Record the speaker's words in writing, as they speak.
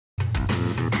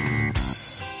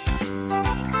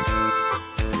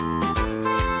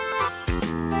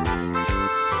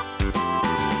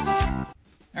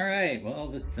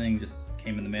this thing just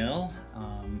came in the mail.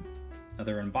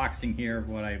 Another unboxing here of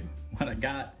what I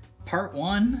got. Part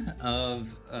one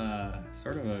of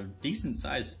sort of a decent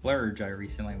sized splurge I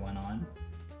recently went on.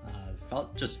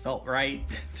 Just felt right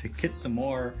to get some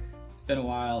more. It's been a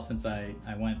while since I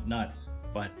went nuts,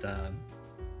 but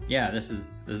yeah, this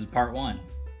is part one.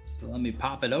 So let me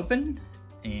pop it open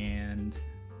and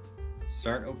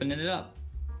start opening it up.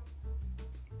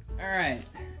 All right,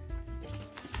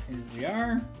 here we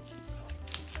are.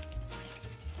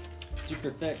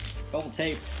 Super thick bubble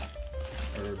tape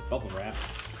or bubble wrap.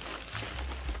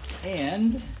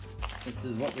 And this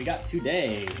is what we got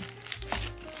today.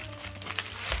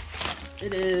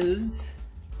 It is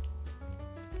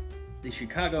the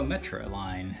Chicago Metra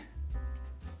line.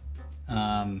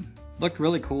 Looked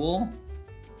really cool.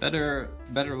 Better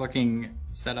looking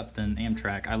setup than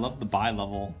Amtrak. I love the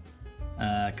bi-level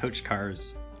coach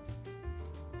cars.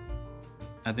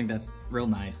 I think that's real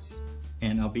nice,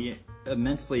 and I'll be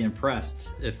immensely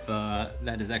impressed if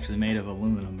that is actually made of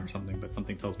aluminum or something, but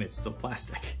something tells me it's still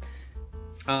plastic.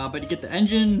 But you get the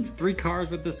engine, 3 cars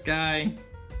with this guy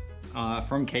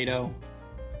from Kato,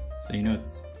 so you know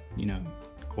it's, you know,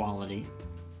 quality.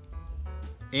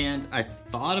 And I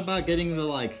thought about getting the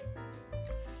like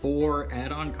 4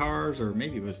 add-on cars, or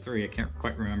maybe it was 3, I can't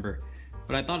quite remember,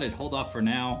 but I thought I'd hold off for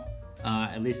now,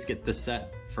 at least get this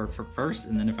set for first,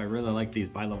 and then if I really like these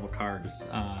bi-level cars,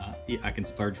 I can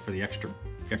splurge for the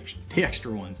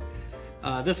extra ones.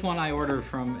 This one I ordered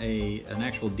from an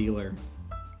actual dealer.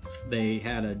 They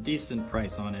had a decent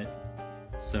price on it,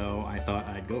 so I thought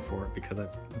I'd go for it because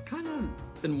I've kind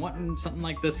of been wanting something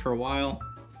like this for a while,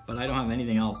 but I don't have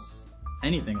anything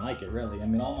like it really. I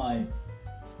mean, all my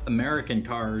American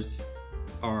cars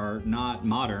are not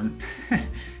modern,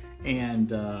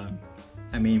 and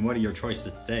I mean, what are your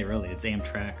choices today, really? It's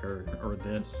Amtrak or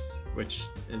this, which,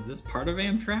 is this part of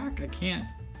Amtrak? I can't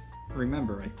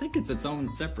remember. I think it's its own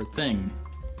separate thing.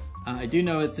 I do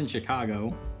know it's in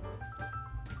Chicago.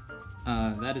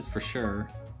 That is for sure.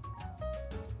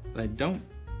 But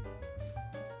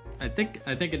I think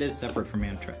it is separate from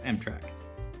Amtrak.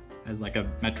 As like a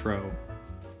metro,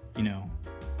 you know,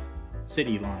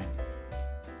 city line.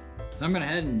 So I'm gonna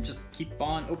head and just keep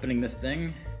on opening this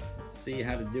thing. Let's see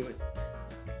how to do it.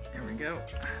 There we go.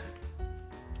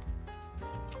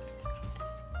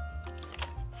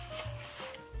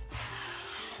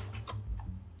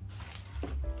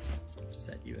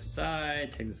 Set you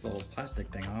aside, take this little plastic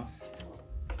thing off.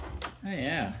 Oh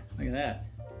yeah, look at that.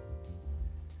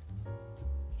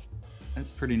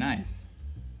 That's pretty nice.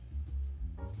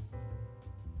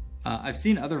 I've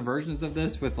seen other versions of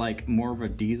this with like more of a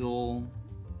diesel,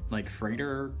 like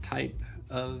freighter type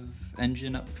of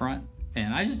engine up front.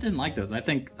 And I just didn't like those. I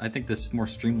think this more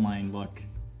streamlined look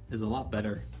is a lot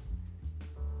better.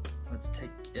 Let's take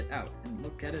it out and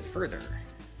look at it further.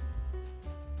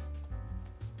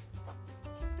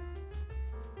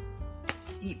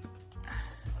 Eep.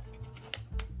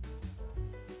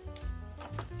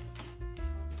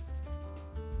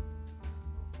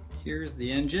 Here's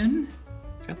the engine.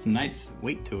 It's got some nice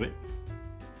weight to it.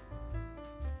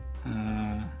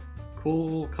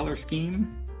 Cool color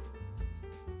scheme.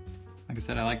 Like I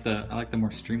said, I like the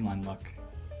more streamlined look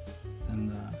than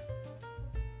the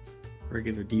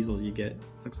regular diesels you get.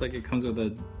 Looks like it comes with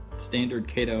a standard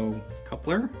Kato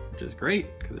coupler, which is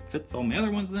great because it fits all my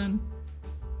other ones then.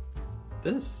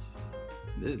 This,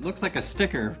 it looks like a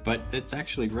sticker, but it's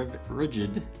actually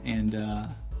rigid and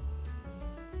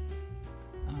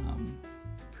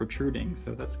protruding,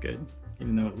 so that's good.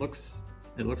 Even though it looks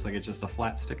like it's just a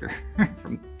flat sticker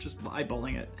from just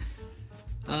eyeballing it.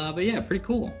 But yeah, pretty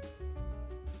cool.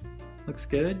 Looks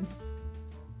good.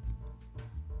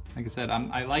 Like I said,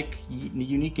 I like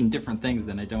unique and different things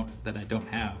that I don't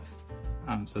have.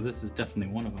 So this is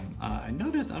definitely one of them. I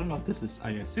noticed, I don't know if this is,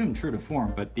 I assume true to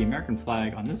form, but the American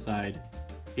flag on this side,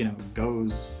 you know,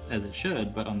 goes as it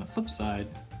should, but on the flip side,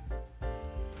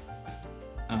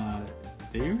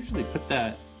 they usually put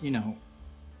that, you know,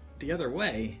 the other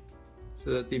way, so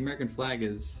that the American flag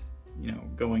is, you know,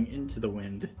 going into the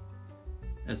wind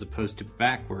as opposed to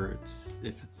backwards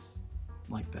if it's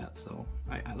like that. So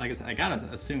like I said, I gotta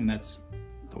assume that's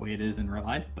the way it is in real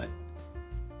life, but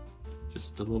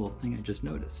just a little thing I just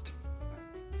noticed.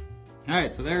 All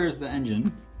right, so there's the engine.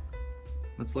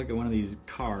 Let's look at one of these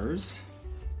cars.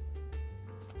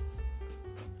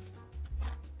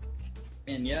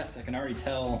 And yes, I can already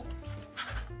tell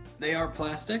they are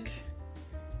plastic,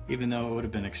 even though it would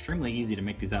have been extremely easy to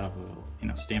make these out of, you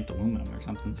know, stamped aluminum or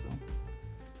something. So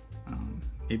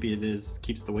maybe it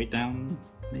keeps the weight down.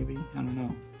 Maybe, I don't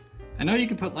know. I know you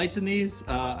can put lights in these.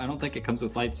 I don't think it comes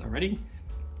with lights already.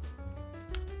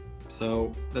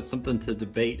 So that's something to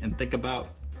debate and think about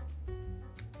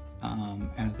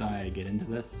as I get into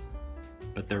this.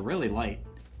 But they're really light.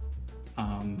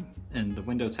 And the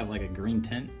windows have like a green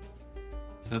tint.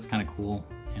 So that's kind of cool.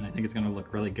 And I think it's going to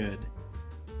look really good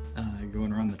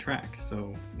going around the track.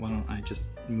 So why don't I just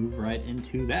move right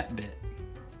into that bit.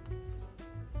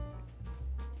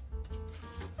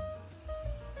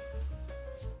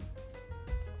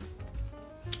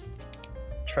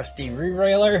 Trusty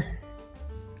re-railer.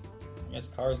 I guess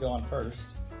car's going first.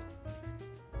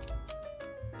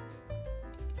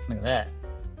 Look at that.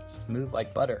 Smooth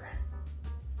like butter.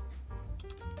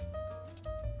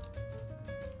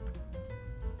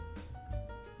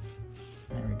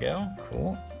 There we go.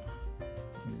 Cool.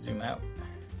 Zoom out.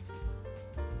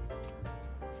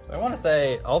 So I want to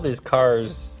say all these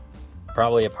cars,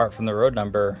 probably apart from the road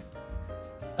number,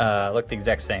 look the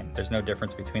exact same. There's no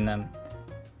difference between them.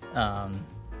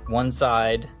 One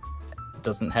side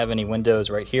doesn't have any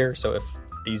windows right here, so if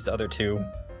these other two,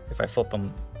 if I flip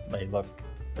them, they look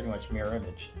pretty much mirror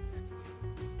image.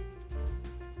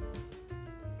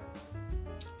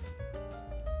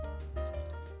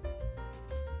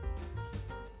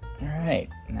 Alright,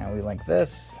 now we like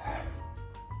this.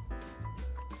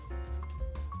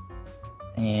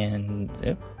 And,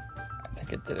 oop, I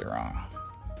think it did it wrong.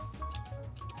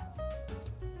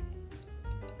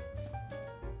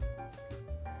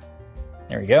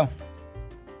 There we go.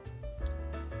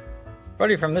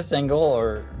 Probably from this angle,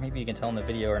 or maybe you can tell in the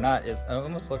video or not, it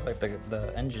almost looks like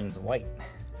the engine's white,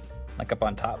 like up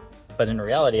on top. But in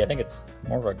reality, I think it's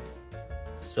more of a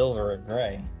silver or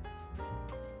gray,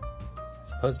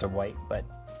 as opposed to white. But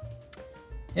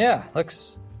yeah,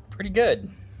 looks pretty good.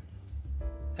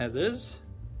 As is.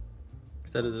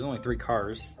 Except there's only 3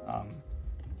 cars.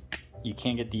 You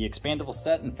can get the expandable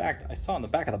set. In fact, I saw on the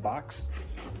back of the box,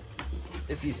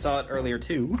 if you saw it earlier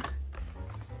too,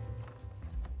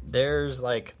 there's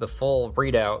like the full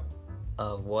readout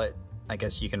of what I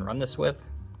guess you can run this with.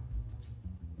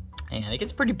 And it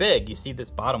gets pretty big. You see this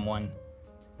bottom one.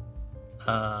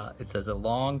 It says a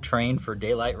long train for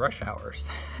daylight rush hours.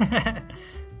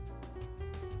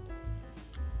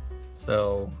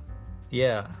 So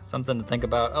yeah, something to think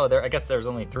about. Oh, I guess there's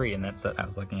only 3 in that set I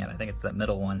was looking at. I think it's that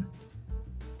middle one.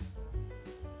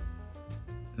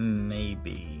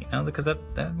 Maybe. No, because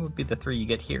that would be the 3 you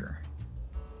get here.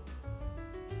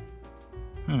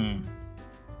 I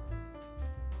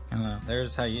don't know.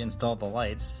 There's how you install the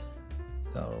lights.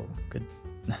 So, good.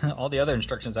 All the other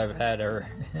instructions I've had are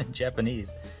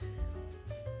Japanese.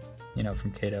 You know,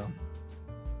 from Kato.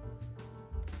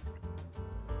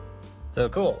 So,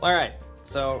 cool. Alright.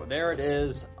 So, there it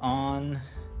is on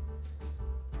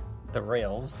the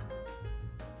rails.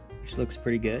 Which looks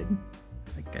pretty good.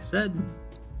 Like I said.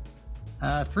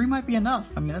 3 might be enough.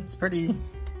 I mean, that's pretty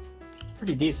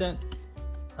decent.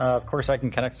 Of course, I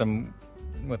can connect them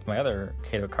with my other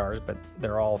Kato cars, but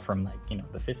they're all from, like, you know,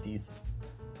 the 50s,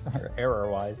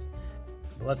 error-wise.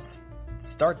 Let's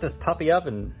start this puppy up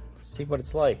and see what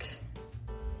it's like.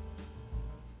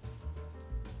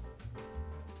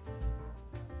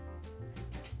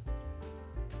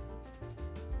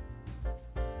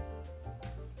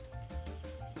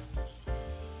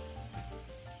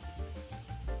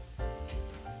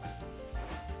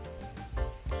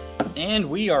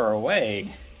 And we are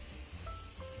away.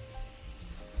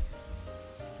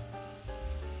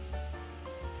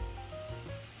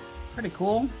 Pretty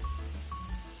cool.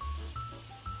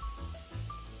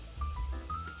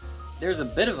 There's a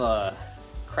bit of a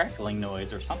crackling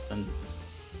noise or something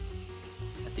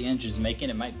that the engine's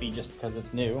making. It might be just because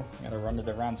it's new. I gotta run it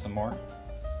around some more.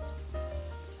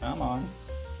 Come on.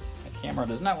 My camera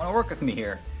does not want to work with me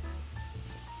here.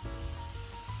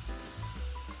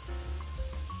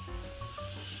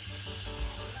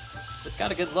 It's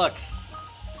got a good look.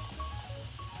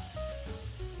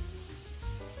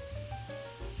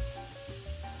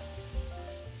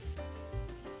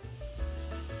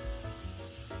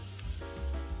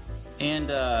 And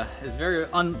it's very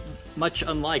much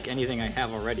unlike anything I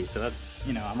have already. So that's,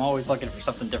 you know, I'm always looking for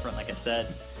something different, like I said.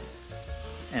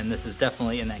 And this is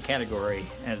definitely in that category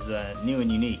as new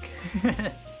and unique.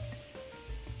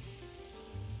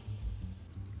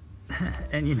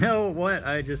 And you know what?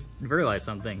 I just realized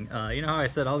something. You know how I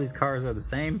said all these cars are the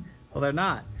same? Well, they're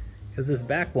not. Because this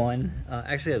back one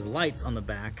actually has lights on the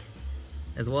back,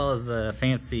 as well as the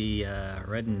fancy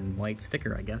red and white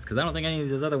sticker, I guess. Because I don't think any of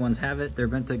these other ones have it. They're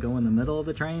meant to go in the middle of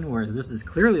the train, whereas this is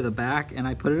clearly the back, and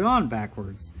I put it on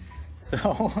backwards.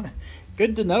 So,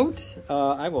 good to note.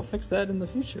 I will fix that in the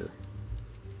future.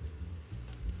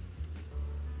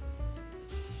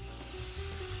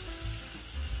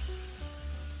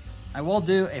 I will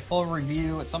do a full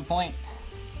review at some point,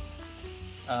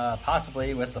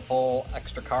 possibly with the full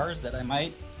extra cars that I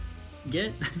might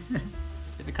get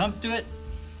if it comes to it.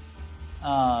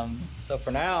 So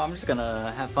for now, I'm just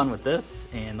gonna have fun with this.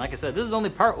 And like I said, this is only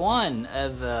part one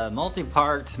of a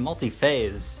multi-part,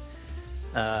 multi-phase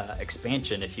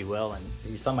expansion, if you will. And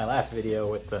you saw my last video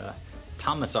with the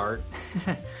Thomas art.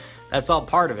 That's all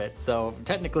part of it. So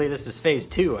technically this is phase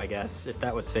 2, I guess, if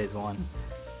that was phase 1.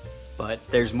 But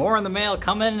there's more in the mail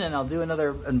coming, and I'll do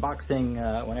another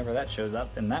unboxing whenever that shows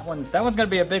up. And that one's gonna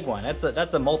be a big one.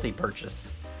 That's a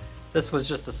multi-purchase. This was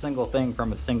just a single thing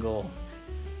from a single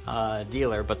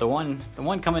dealer, but the one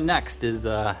coming next is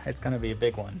it's gonna be a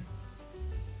big one.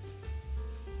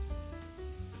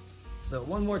 So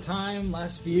one more time,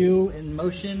 last view in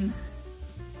motion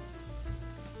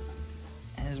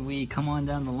as we come on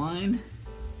down the line.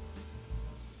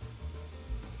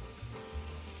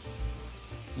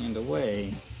 And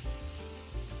away.